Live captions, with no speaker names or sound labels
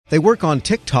They work on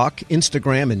TikTok,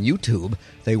 Instagram, and YouTube.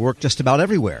 They work just about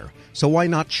everywhere. So why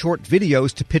not short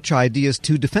videos to pitch ideas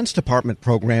to Defense Department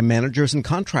program managers and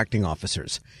contracting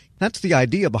officers? That's the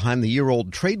idea behind the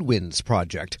year-old TradeWinds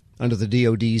project under the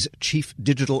DoD's Chief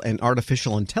Digital and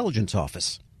Artificial Intelligence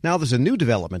Office. Now there's a new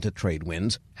development at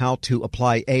TradeWinds, how to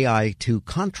apply AI to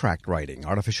contract writing,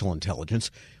 artificial intelligence.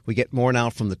 We get more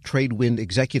now from the TradeWind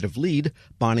executive lead,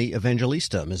 Bonnie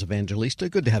Evangelista. Ms. Evangelista,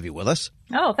 good to have you with us.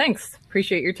 Oh, thanks.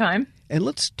 Appreciate your time. And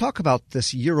let's talk about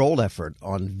this year-old effort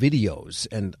on videos,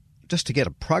 and just to get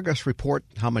a progress report,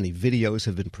 how many videos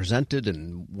have been presented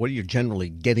and what are you generally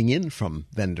getting in from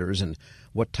vendors and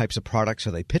what types of products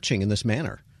are they pitching in this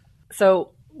manner?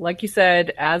 So, like you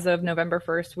said, as of November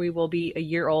 1st, we will be a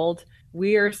year old.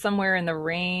 We are somewhere in the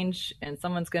range, and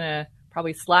someone's going to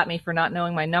probably slap me for not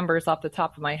knowing my numbers off the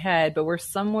top of my head, but we're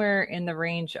somewhere in the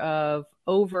range of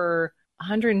over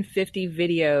 150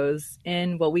 videos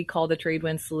in what we call the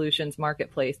TradeWinds Solutions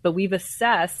Marketplace. But we've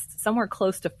assessed somewhere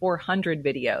close to 400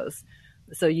 videos.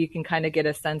 So you can kind of get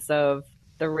a sense of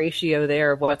the ratio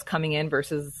there of what's coming in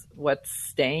versus what's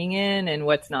staying in and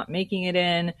what's not making it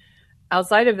in.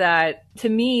 Outside of that, to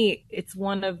me, it's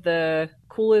one of the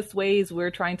coolest ways we're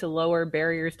trying to lower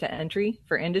barriers to entry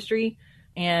for industry.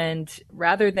 And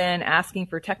rather than asking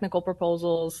for technical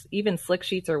proposals, even slick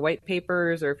sheets or white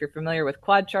papers, or if you're familiar with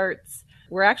quad charts,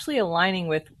 we're actually aligning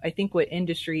with, I think, what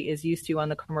industry is used to on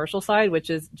the commercial side, which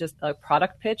is just a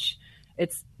product pitch.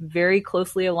 It's very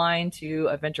closely aligned to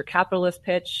a venture capitalist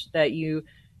pitch that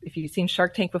if you've seen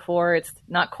Shark Tank before, it's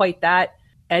not quite that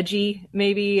edgy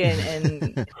maybe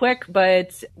and quick,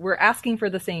 but we're asking for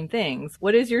the same things.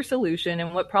 What is your solution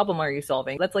and what problem are you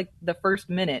solving? That's like the first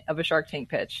minute of a Shark Tank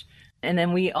pitch. And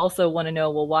then we also want to know,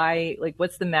 well, why, like,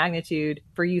 what's the magnitude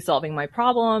for you solving my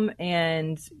problem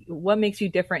and what makes you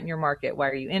different in your market? Why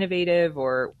are you innovative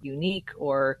or unique,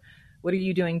 or what are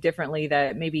you doing differently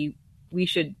that maybe we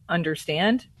should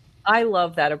understand? I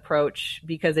love that approach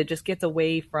because it just gets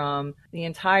away from the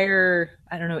entire,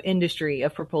 industry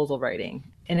of proposal writing.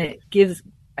 And it gives,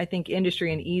 I think,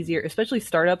 industry an easier, especially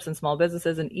startups and small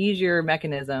businesses, an easier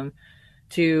mechanism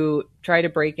to try to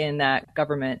break in that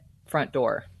government front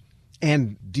door.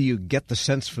 And do you get the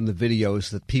sense from the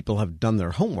videos that people have done their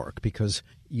homework because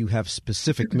you have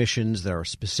specific missions, there are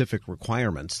specific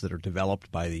requirements that are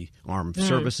developed by the armed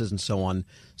services and so on,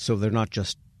 so they're not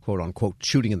just, quote unquote,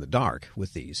 shooting in the dark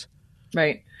with these?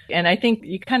 Right. And I think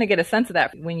you kind of get a sense of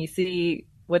that when you see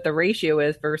what the ratio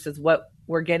is versus what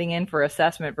we're getting in for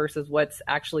assessment versus what's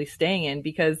actually staying in,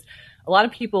 because a lot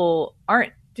of people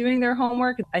aren't doing their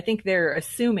homework. I think they're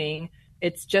assuming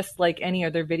it's just like any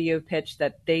other video pitch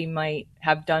that they might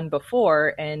have done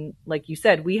before. And like you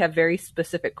said, we have very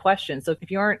specific questions. So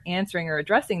if you aren't answering or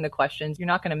addressing the questions, you're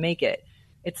not going to make it.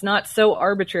 It's not so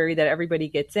arbitrary that everybody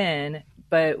gets in,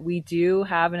 but we do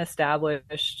have an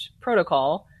established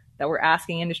protocol that we're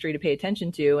asking industry to pay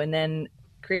attention to. And then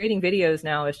creating videos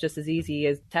now is just as easy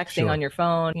as texting on your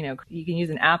phone. You can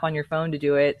use an app on your phone to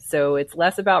do it. So it's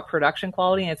less about production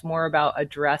quality and it's more about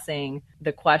addressing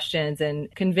the questions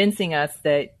and convincing us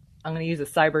that, I'm going to use a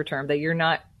cyber term, that you're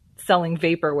not selling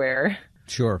vaporware.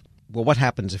 Sure. Well, what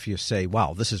happens if you say,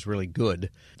 wow, this is really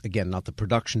good? Again, not the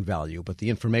production value, but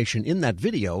the information in that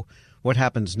video. What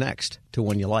happens next to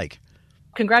one you like?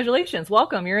 Congratulations.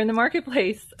 Welcome. You're in the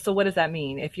marketplace. So what does that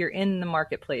mean if you're in the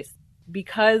marketplace?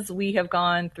 Because we have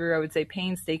gone through, I would say,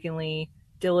 painstakingly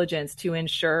diligence to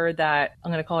ensure that,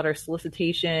 I'm going to call it our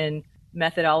solicitation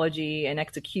methodology and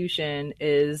execution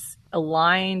is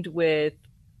aligned with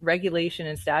regulation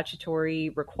and statutory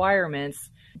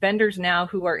requirements. Vendors now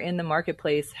who are in the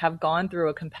marketplace have gone through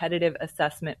a competitive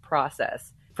assessment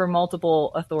process for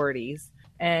multiple authorities.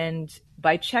 And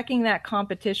by checking that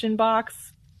competition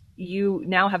box, you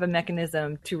now have a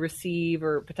mechanism to receive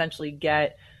or potentially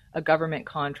get a government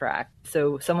contract.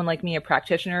 So someone like me, a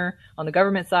practitioner on the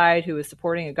government side who is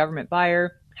supporting a government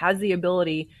buyer, has the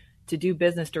ability to do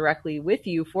business directly with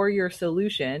you for your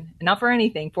solution, not for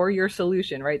anything, for your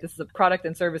solution, right? This is a product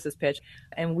and services pitch.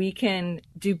 And we can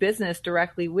do business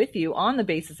directly with you on the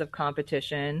basis of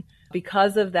competition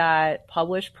because of that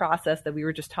published process that we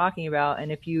were just talking about.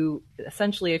 And if you're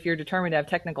determined to have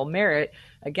technical merit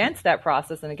against that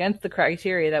process and against the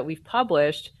criteria that we've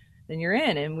published, then you're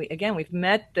in. And we've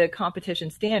met the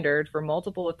competition standard for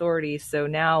multiple authorities. So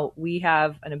now we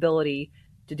have an ability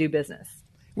to do business.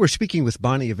 We're speaking with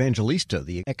Bonnie Evangelista,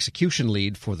 the execution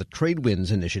lead for the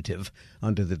TradeWinds initiative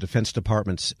under the Defense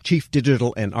Department's Chief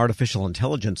Digital and Artificial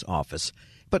Intelligence Office.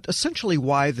 But essentially,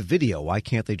 why the video? Why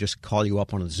can't they just call you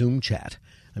up on a Zoom chat?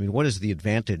 I mean, what is the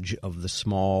advantage of the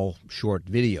small, short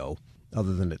video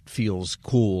other than it feels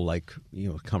cool, like,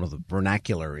 kind of the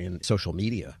vernacular in social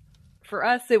media? For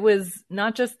us, it was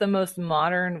not just the most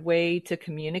modern way to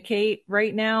communicate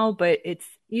right now, but it's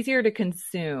easier to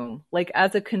consume. Like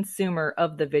as a consumer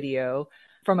of the video,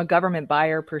 from a government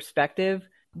buyer perspective,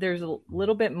 there's a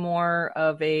little bit more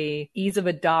of a ease of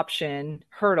adoption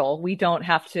hurdle we don't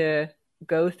have to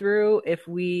go through if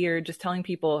we are just telling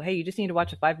people, hey, you just need to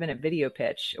watch a 5-minute video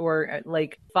pitch, or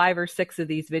like 5 or 6 of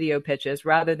these video pitches,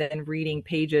 rather than reading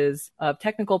pages of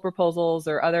technical proposals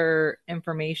or other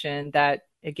information that,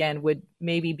 again, would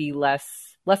maybe be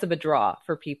less of a draw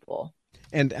for people.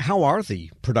 And how are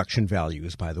the production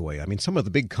values, by the way? I mean, some of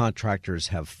the big contractors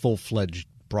have full-fledged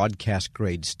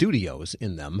broadcast-grade studios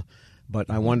in them, but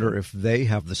I wonder if they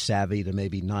have the savvy to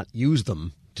maybe not use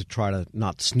them to try to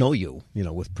not snow you,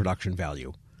 with production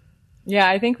value. Yeah,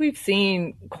 I think we've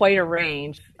seen quite a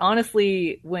range.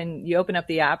 Honestly, when you open up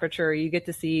the aperture, you get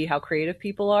to see how creative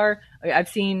people are. I've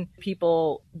seen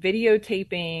people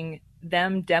videotaping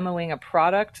them demoing a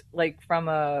product like from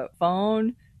a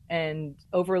phone and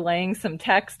overlaying some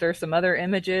text or some other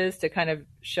images to kind of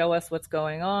show us what's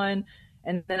going on.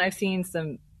 And then I've seen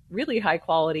some really high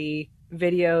quality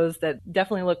videos that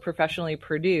definitely look professionally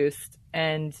produced.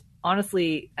 And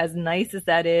honestly, as nice as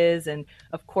that is, and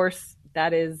of course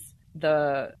that is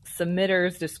the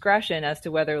submitter's discretion as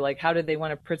to whether, like, how did they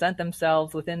want to present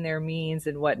themselves within their means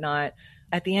and whatnot.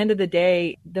 At the end of the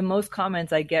day, the most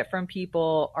comments I get from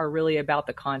people are really about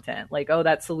the content. Like, oh,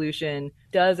 that solution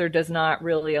does or does not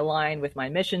really align with my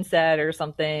mission set or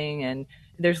something. And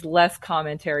there's less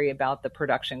commentary about the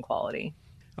production quality.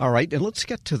 All right, and let's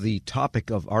get to the topic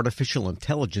of artificial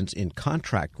intelligence in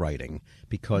contract writing,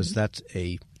 because that's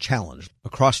a challenge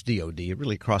across DoD,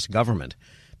 really across government,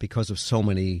 because of so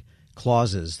many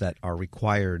clauses that are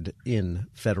required in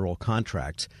federal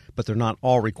contracts, but they're not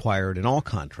all required in all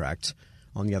contracts.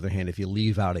 On the other hand, if you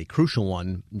leave out a crucial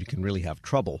one, you can really have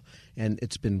trouble. And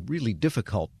it's been really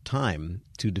difficult time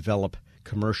to develop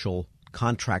commercial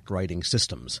contract writing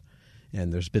systems.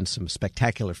 And there's been some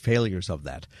spectacular failures of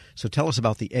that. So tell us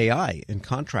about the AI in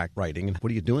contract writing, and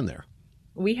what are you doing there?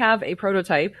 We have a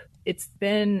prototype. It's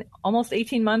been almost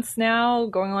 18 months now,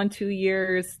 going on 2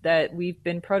 years, that we've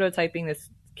been prototyping this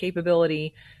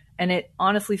capability. And it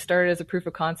honestly started as a proof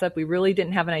of concept. We really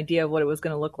didn't have an idea of what it was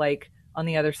going to look like on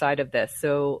the other side of this.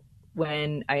 So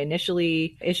when I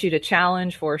initially issued a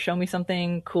challenge for show me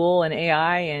something cool in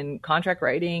AI and contract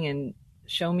writing and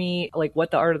show me like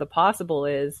what the art of the possible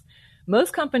is,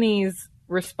 most companies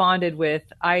responded with,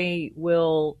 I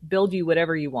will build you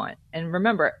whatever you want. And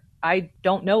remember, I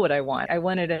don't know what I want. I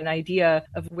wanted an idea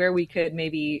of where we could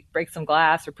maybe break some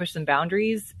glass or push some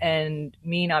boundaries. And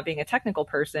me not being a technical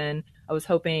person, I was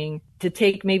hoping to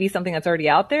take maybe something that's already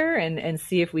out there and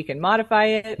see if we can modify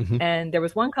it. Mm-hmm. And there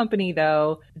was one company,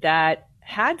 though, that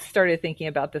had started thinking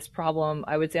about this problem,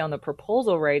 I would say on the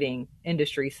proposal writing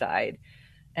industry side.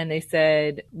 And they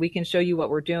said, we can show you what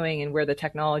we're doing and where the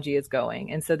technology is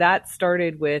going. And so that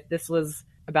started with, this was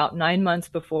about 9 months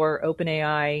before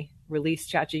OpenAI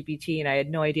released ChatGPT, and I had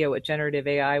no idea what generative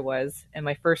AI was. And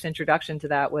my first introduction to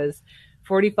that was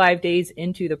 45 days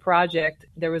into the project.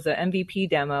 There was an MVP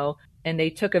demo, and they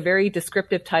took a very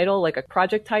descriptive title, like a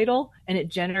project title, and it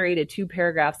generated 2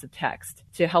 paragraphs of text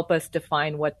to help us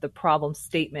define what the problem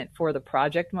statement for the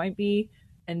project might be.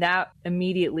 And that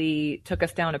immediately took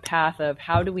us down a path of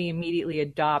how do we immediately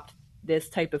adopt this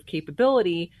type of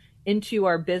capability into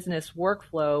our business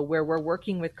workflow, where we're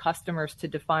working with customers to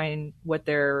define what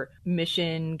their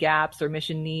mission gaps or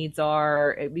mission needs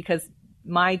are. Because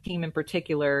my team in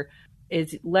particular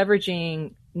is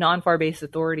leveraging non-FAR-based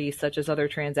authorities such as other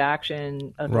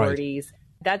transaction authorities. Right.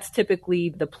 That's typically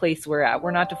the place we're at.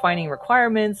 We're not defining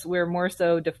requirements. We're more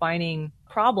so defining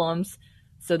problems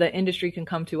so that industry can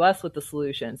come to us with the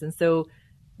solutions. And so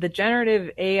the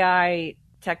generative AI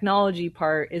technology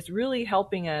part is really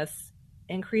helping us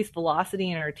increase velocity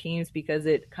in our teams, because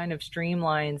it kind of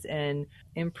streamlines and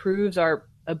improves our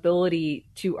ability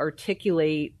to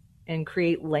articulate and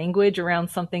create language around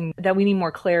something that we need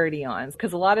more clarity on.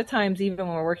 Because a lot of times, even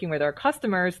when we're working with our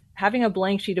customers, having a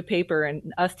blank sheet of paper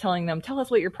and us telling them, tell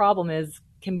us what your problem is,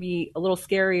 can be a little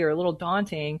scary or a little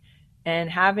daunting.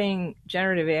 And having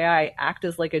generative AI act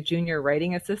as like a junior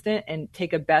writing assistant and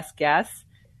take a best guess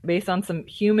based on some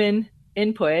human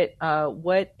input,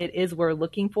 what it is we're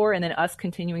looking for, and then us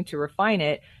continuing to refine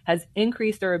it, has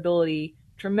increased our ability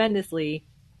tremendously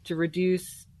to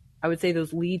reduce, I would say,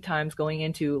 those lead times going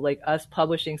into like us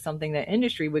publishing something that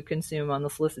industry would consume on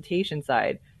the solicitation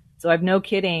side. So I've no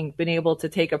kidding been able to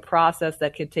take a process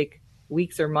that could take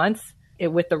weeks or months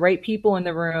with the right people in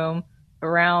the room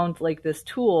around like this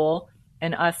tool,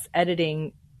 and us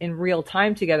editing in real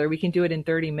time together, we can do it in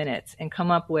 30 minutes and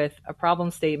come up with a problem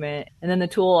statement. And then the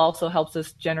tool also helps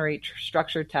us generate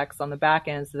structured text on the back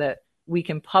end so that we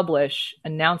can publish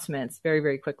announcements very,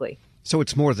 very quickly. So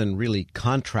it's more than really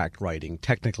contract writing.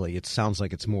 Technically, it sounds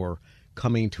like it's more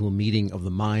coming to a meeting of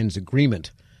the minds agreement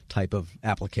type of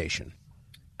application.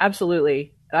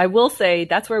 Absolutely. I will say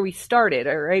that's where we started,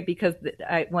 all right? Because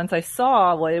once I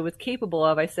saw what it was capable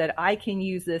of, I said, I can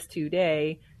use this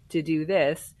today to do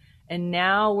this. And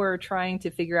now we're trying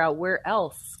to figure out where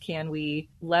else can we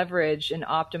leverage and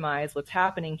optimize what's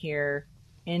happening here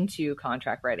into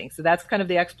contract writing. So that's kind of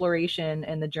the exploration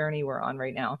and the journey we're on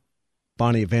right now.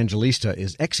 Bonnie Evangelista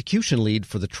is execution lead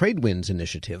for the TradeWinds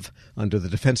initiative under the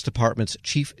Defense Department's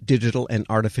Chief Digital and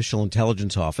Artificial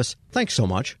Intelligence Office. Thanks so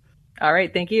much. All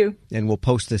right. Thank you. And we'll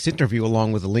post this interview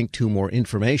along with a link to more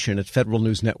information at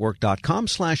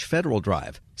federalnewsnetwork.com/Federal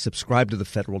Drive. Subscribe to the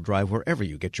Federal Drive wherever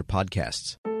you get your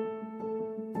podcasts.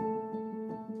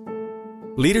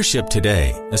 Leadership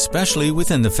today, especially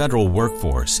within the federal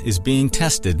workforce, is being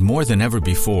tested more than ever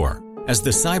before. As the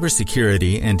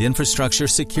Cybersecurity and Infrastructure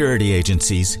Security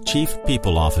Agency's Chief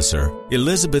People Officer,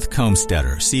 Elizabeth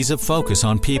Comstetter sees a focus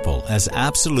on people as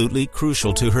absolutely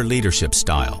crucial to her leadership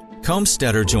style.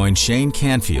 Comstetter joined Shane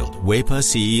Canfield, WEPA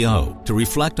CEO, to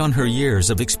reflect on her years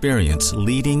of experience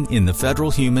leading in the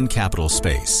federal human capital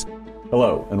space.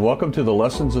 Hello, and welcome to the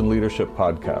Lessons in Leadership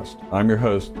podcast. I'm your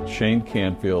host, Shane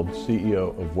Canfield, CEO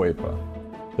of WEPA.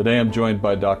 Today I'm joined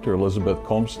by Dr. Elizabeth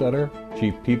Comstetter,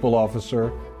 Chief People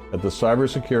Officer at the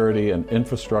Cybersecurity and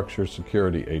Infrastructure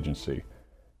Security Agency.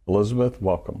 Elizabeth,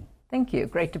 welcome. Thank you.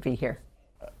 Great to be here.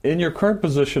 In your current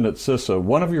position at CISA,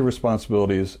 one of your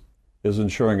responsibilities is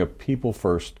ensuring a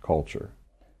people-first culture.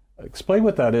 Explain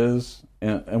what that is,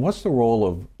 and what's the role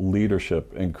of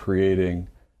leadership in creating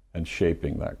and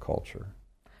shaping that culture?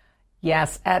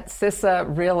 Yes, at CISA,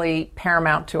 really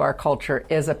paramount to our culture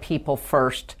is a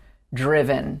people-first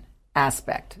driven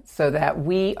aspect, so that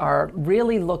we are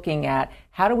really looking at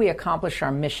how do we accomplish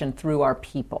our mission through our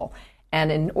people. And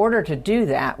in order to do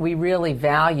that, we really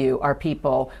value our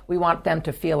people. We want them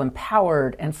to feel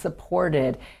empowered and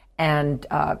supported and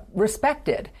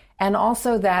respected, and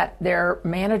also that their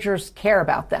managers care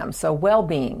about them. So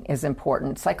well-being is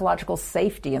important. Psychological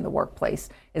safety in the workplace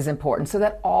is important, so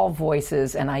that all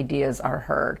voices and ideas are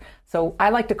heard. So I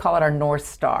like to call it our North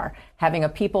Star. Having a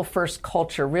people-first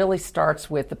culture really starts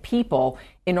with the people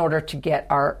in order to get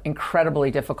our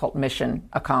incredibly difficult mission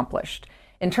accomplished.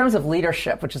 In terms of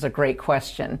leadership, which is a great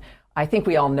question, I think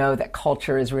we all know that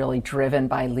culture is really driven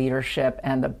by leadership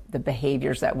and the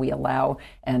behaviors that we allow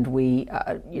and we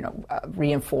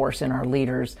reinforce in our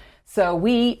leaders. So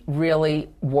we really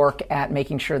work at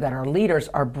making sure that our leaders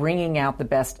are bringing out the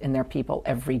best in their people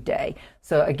every day.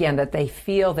 So again, that they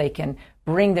feel they can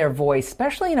bring their voice,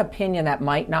 especially an opinion that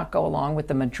might not go along with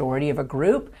the majority of a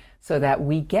group, so that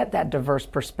we get that diverse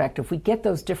perspective. We get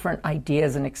those different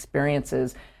ideas and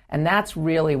experiences. And that's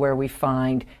really where we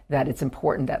find that it's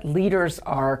important that leaders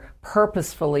are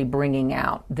purposefully bringing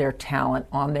out their talent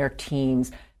on their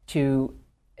teams to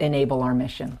enable our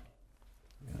mission.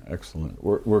 Yeah, excellent.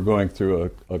 We're going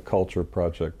through a culture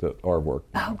project at our work.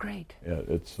 Oh, great. Yeah,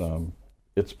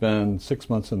 it's been 6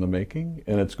 months in the making,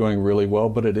 and it's going really well,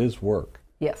 but it is work.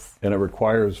 Yes. And it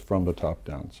requires from the top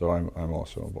down. So I'm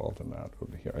also involved in that.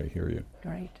 I hear you.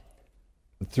 Great.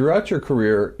 Throughout your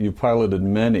career, you piloted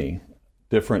many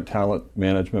different talent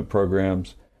management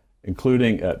programs,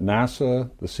 including at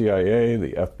NASA, the CIA,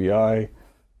 the FBI,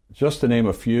 just to name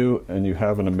a few, and you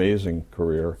have an amazing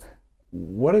career.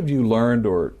 What have you learned,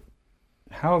 or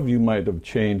how have you might have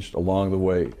changed along the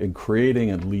way in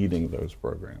creating and leading those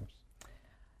programs?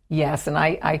 Yes, and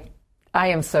I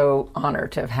am so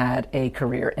honored to have had a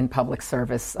career in public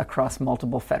service across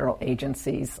multiple federal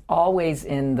agencies, always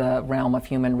in the realm of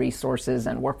human resources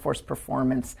and workforce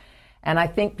performance. And I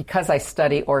think because I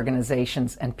study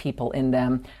organizations and people in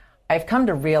them, I've come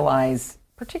to realize,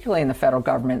 particularly in the federal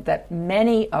government, that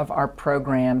many of our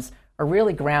programs are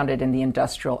really grounded in the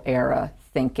industrial era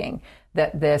thinking,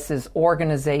 that this is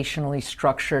organizationally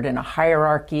structured in a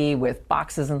hierarchy with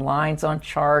boxes and lines on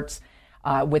charts,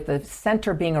 with the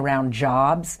center being around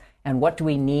jobs and what do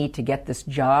we need to get this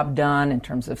job done in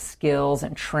terms of skills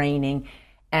and training.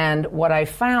 And what I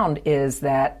found is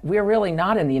that we're really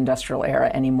not in the industrial era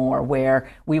anymore, where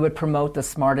we would promote the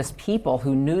smartest people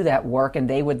who knew that work, and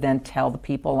they would then tell the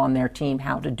people on their team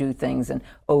how to do things and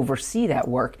oversee that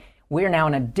work. We're now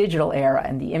in a digital era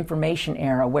and the information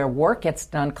era, where work gets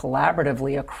done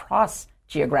collaboratively across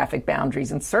geographic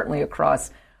boundaries and certainly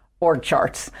across org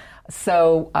charts.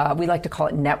 So we like to call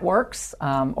it networks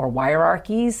or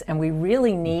hierarchies, and we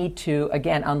really need to,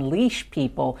 again, unleash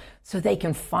people so they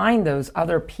can find those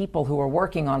other people who are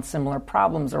working on similar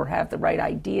problems or have the right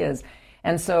ideas.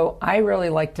 And so I really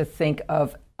like to think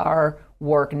of our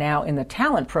work now in the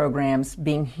talent programs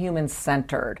being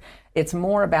human-centered. It's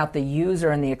more about the user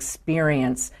and the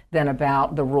experience than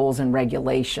about the rules and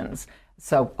regulations.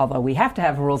 So although we have to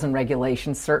have rules and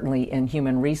regulations, certainly in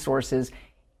human resources,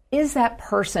 is that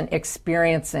person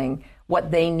experiencing what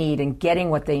they need and getting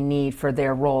what they need for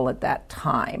their role at that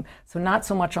time? So not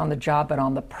so much on the job, but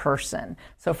on the person.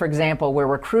 So for example, we're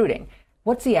recruiting.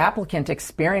 What's the applicant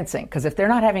experiencing? Because if they're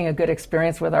not having a good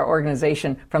experience with our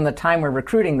organization from the time we're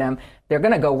recruiting them, they're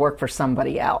going to go work for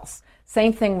somebody else.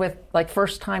 Same thing with like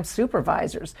first-time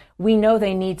supervisors. We know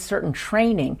they need certain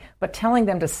training, but telling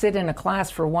them to sit in a class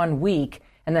for 1 week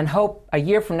and then hope a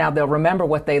year from now they'll remember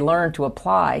what they learned to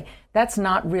apply, that's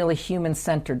not really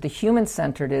human-centered. The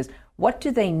human-centered is what do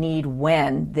they need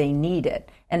when they need it,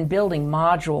 and building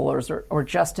modules or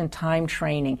just-in-time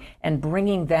training and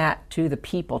bringing that to the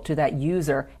people, to that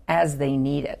user as they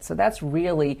need it. So that's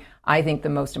really, I think, the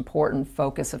most important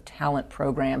focus of talent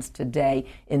programs today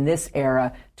in this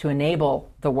era to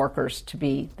enable the workers to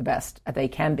be the best they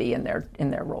can be in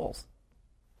their roles.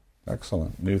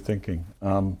 Excellent. New thinking.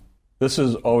 This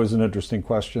is always an interesting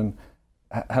question.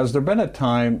 Has there been a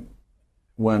time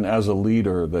when, as a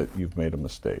leader, that you've made a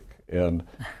mistake? And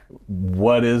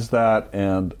what is that?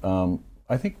 And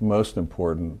I think most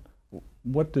important,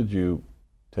 what did you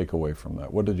take away from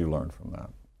that? What did you learn from that?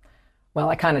 Well,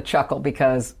 I kind of chuckle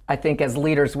because I think as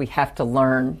leaders we have to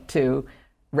learn to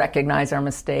recognize our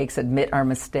mistakes, admit our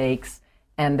mistakes,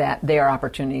 and that they are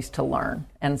opportunities to learn.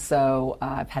 And so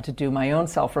I've had to do my own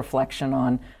self-reflection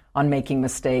on making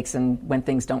mistakes and when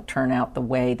things don't turn out the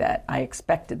way that I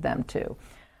expected them to.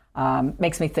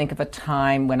 Makes me think of a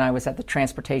time when I was at the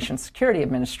Transportation Security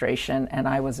Administration and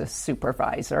I was a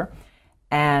supervisor,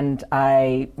 and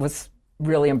I was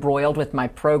really embroiled with my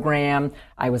program.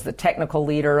 I was the technical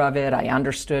leader of it. I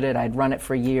understood it. I'd run it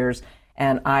for years,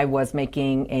 and I was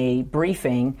making a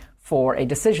briefing for a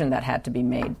decision that had to be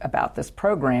made about this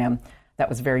program that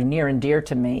was very near and dear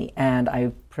to me. And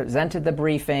I presented the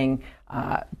briefing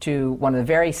to one of the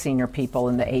very senior people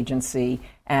in the agency,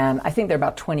 and I think there are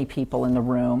about 20 people in the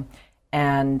room.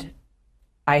 And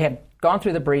I had gone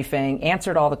through the briefing,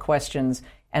 answered all the questions,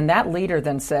 and that leader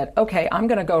then said, okay, I'm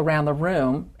going to go around the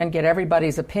room and get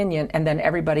everybody's opinion, and then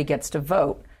everybody gets to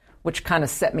vote, which kind of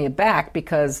set me aback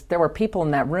because there were people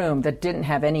in that room that didn't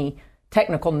have any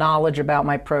technical knowledge about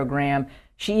my program.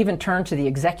 She even turned to the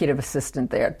executive assistant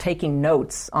there, taking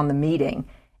notes on the meeting,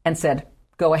 and said,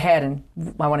 go ahead, and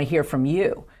I want to hear from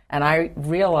you. And I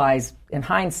realized, in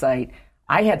hindsight,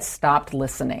 I had stopped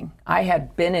listening. I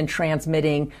had been in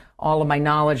transmitting all of my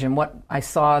knowledge and what I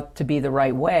saw to be the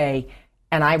right way,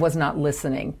 and I was not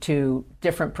listening to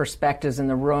different perspectives in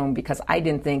the room because I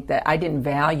didn't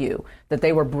value that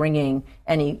they were bringing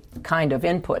any kind of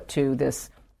input to this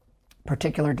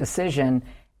particular decision.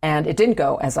 And it didn't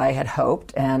go as I had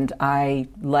hoped, and I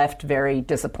left very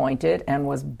disappointed and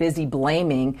was busy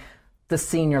blaming the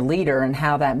senior leader and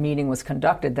how that meeting was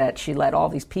conducted, that she let all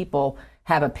these people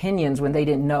have opinions when they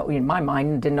didn't know, in my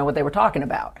mind, didn't know what they were talking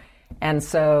about. And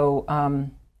so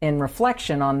in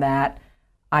reflection on that,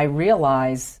 I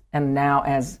realize, and now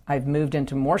as I've moved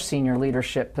into more senior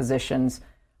leadership positions,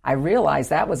 I realize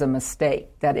that was a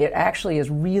mistake, that it actually is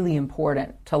really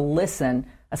important to listen,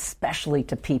 especially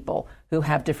to people who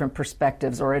have different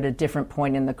perspectives or at a different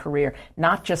point in the career,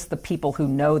 not just the people who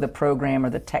know the program or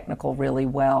the technical really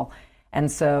well.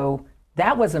 And so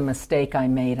that was a mistake I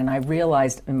made, and I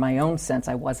realized in my own sense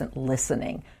I wasn't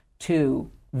listening to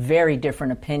very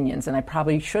different opinions, and I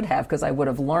probably should have, because I would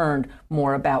have learned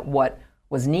more about what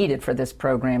was needed for this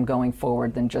program going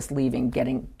forward than just leaving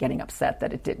getting upset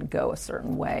that it didn't go a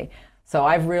certain way. So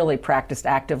I've really practiced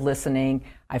active listening.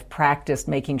 I've practiced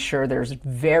making sure there's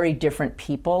very different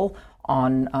people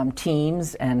on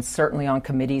teams and certainly on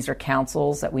committees or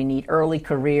councils, that we need early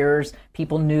careers,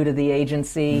 people new to the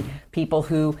agency, people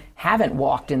who haven't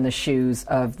walked in the shoes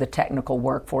of the technical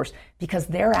workforce, because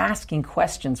they're asking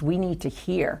questions we need to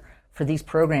hear for these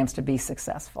programs to be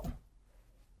successful.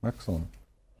 Excellent.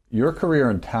 Your career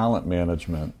in talent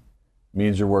management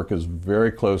means your work is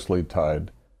very closely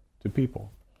tied to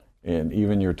people. And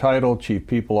even your title, Chief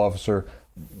People Officer,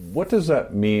 what does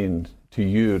that mean to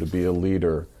you to be a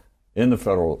leader in the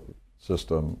federal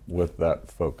system with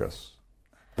that focus?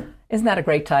 Isn't that a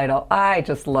great title? I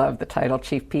just love the title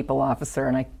Chief People Officer,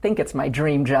 and I think it's my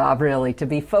dream job, really, to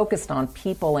be focused on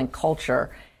people and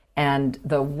culture and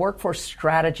the workforce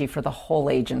strategy for the whole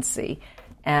agency.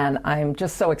 And I'm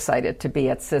just so excited to be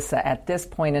at CISA at this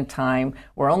point in time.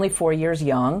 We're only 4 years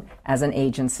young as an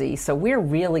agency, so we're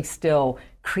really still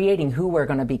creating who we're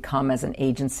going to become as an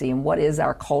agency and what is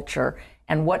our culture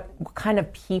and what kind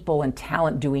of people and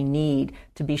talent do we need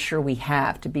to be sure we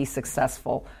have to be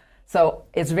successful. So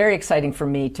it's very exciting for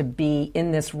me to be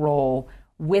in this role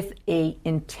with a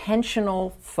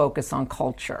intentional focus on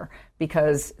culture,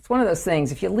 because it's one of those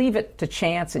things, if you leave it to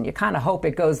chance and you kind of hope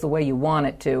it goes the way you want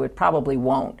it to, it probably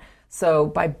won't. So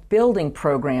by building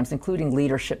programs, including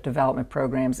leadership development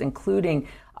programs, including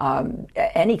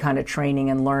any kind of training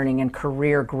and learning and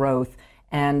career growth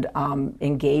and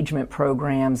engagement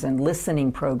programs and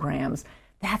listening programs,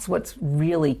 that's what's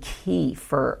really key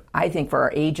for, I think, for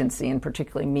our agency and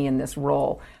particularly me in this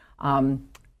role.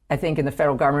 I think in the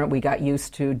federal government, we got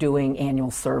used to doing annual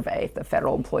survey, the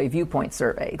Federal Employee Viewpoint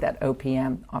Survey that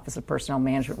OPM, Office of Personnel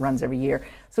Management, runs every year.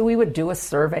 So we would do a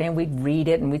survey and we'd read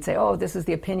it and we'd say, oh, this is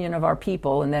the opinion of our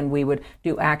people. And then we would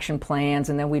do action plans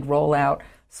and then we'd roll out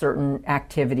certain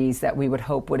activities that we would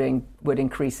hope would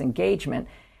increase engagement.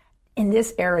 In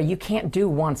this era, you can't do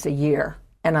once a year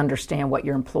and understand what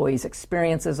your employees'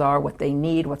 experiences are, what they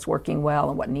need, what's working well,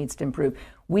 and what needs to improve.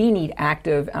 We need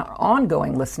active,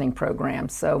 ongoing listening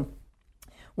programs. So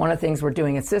one of the things we're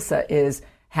doing at CISA is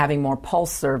having more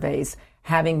pulse surveys,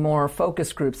 having more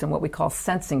focus groups and what we call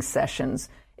sensing sessions,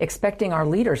 expecting our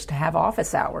leaders to have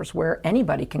office hours where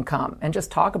anybody can come and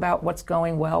just talk about what's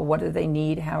going well, what do they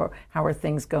need, how are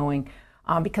things going,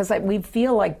 because we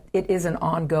feel like it is an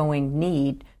ongoing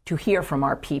need to hear from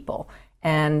our people.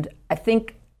 And I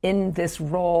think in this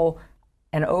role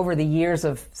and over the years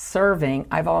of serving,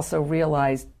 I've also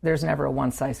realized there's never a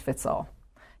one-size-fits-all.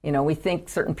 You know, we think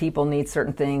certain people need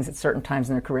certain things at certain times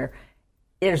in their career.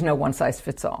 There's no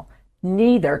one-size-fits-all.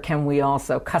 Neither can we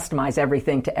also customize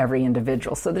everything to every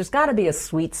individual. So there's got to be a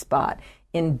sweet spot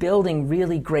in building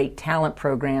really great talent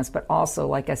programs, but also,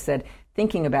 like I said,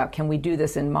 thinking about, can we do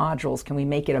this in modules? Can we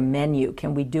make it a menu?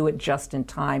 Can we do it just in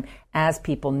time as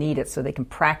people need it so they can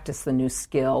practice the new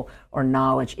skill or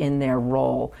knowledge in their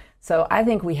role? So I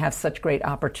think we have such great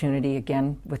opportunity,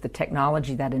 again, with the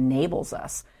technology that enables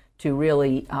us to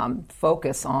really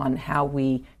focus on how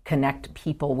we connect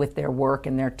people with their work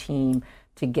and their team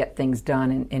to get things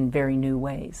done in very new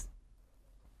ways.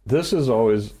 This is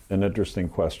always an interesting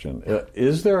question.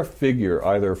 Is there a figure,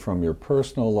 either from your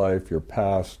personal life, your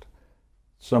past,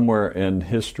 somewhere in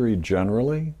history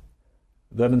generally,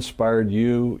 that inspired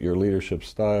you, your leadership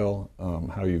style,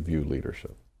 how you view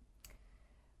leadership?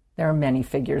 There are many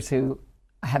figures who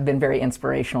have been very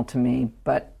inspirational to me,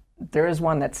 but there is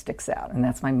one that sticks out, and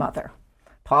that's my mother,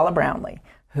 Paula Brownlee,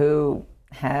 who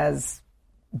has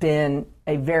been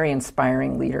a very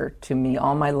inspiring leader to me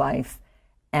all my life.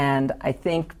 And I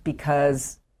think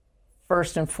because,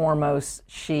 first and foremost,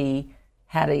 she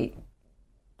had a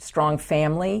strong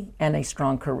family and a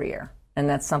strong career. And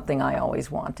that's something I always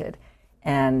wanted.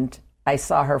 And I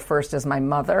saw her first as my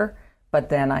mother, but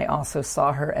then I also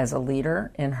saw her as a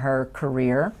leader in her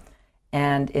career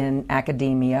and in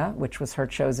academia, which was her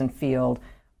chosen field.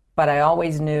 But I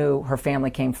always knew her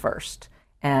family came first.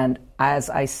 And as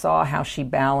I saw how she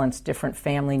balanced different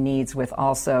family needs with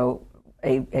also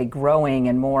a growing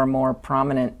and more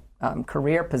prominent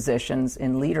career positions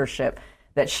in leadership,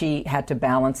 that she had to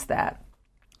balance that.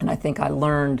 And I think I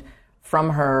learned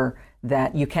from her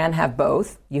that you can have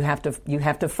both. You have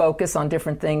to focus on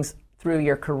different things through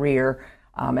your career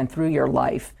and through your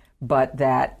life, but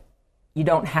that you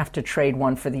don't have to trade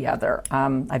one for the other.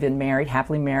 I've been married,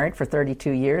 happily married for 32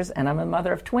 years, and I'm a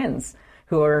mother of twins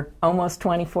who are almost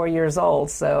 24 years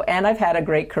old. So, and I've had a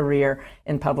great career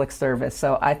in public service.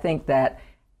 So I think that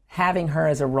having her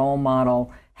as a role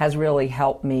model has really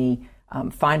helped me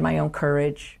find my own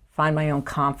courage, find my own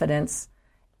confidence,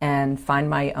 and find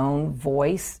my own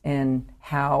voice in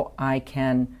how I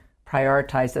can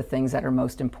prioritize the things that are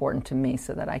most important to me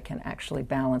so that I can actually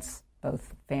balance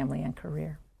both family and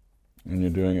career. And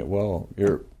you're doing it well.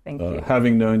 Thank you.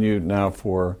 Having known you now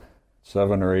for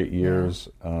 7 or 8 years,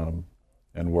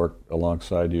 and worked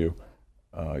alongside you,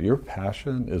 your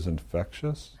passion is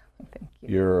infectious. Thank you.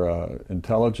 Your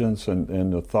intelligence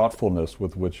and the thoughtfulness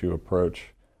with which you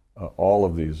approach all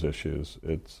of these issues,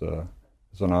 it's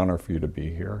an honor for you to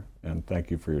be here, and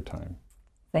thank you for your time.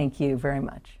 Thank you very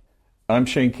much. I'm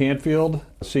Shane Canfield,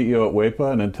 CEO at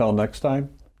WEPA, and until next time,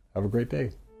 have a great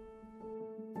day.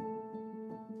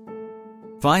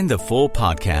 Find the full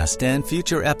podcast and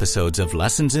future episodes of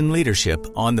Lessons in Leadership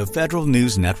on the Federal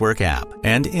News Network app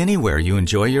and anywhere you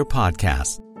enjoy your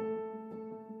podcasts.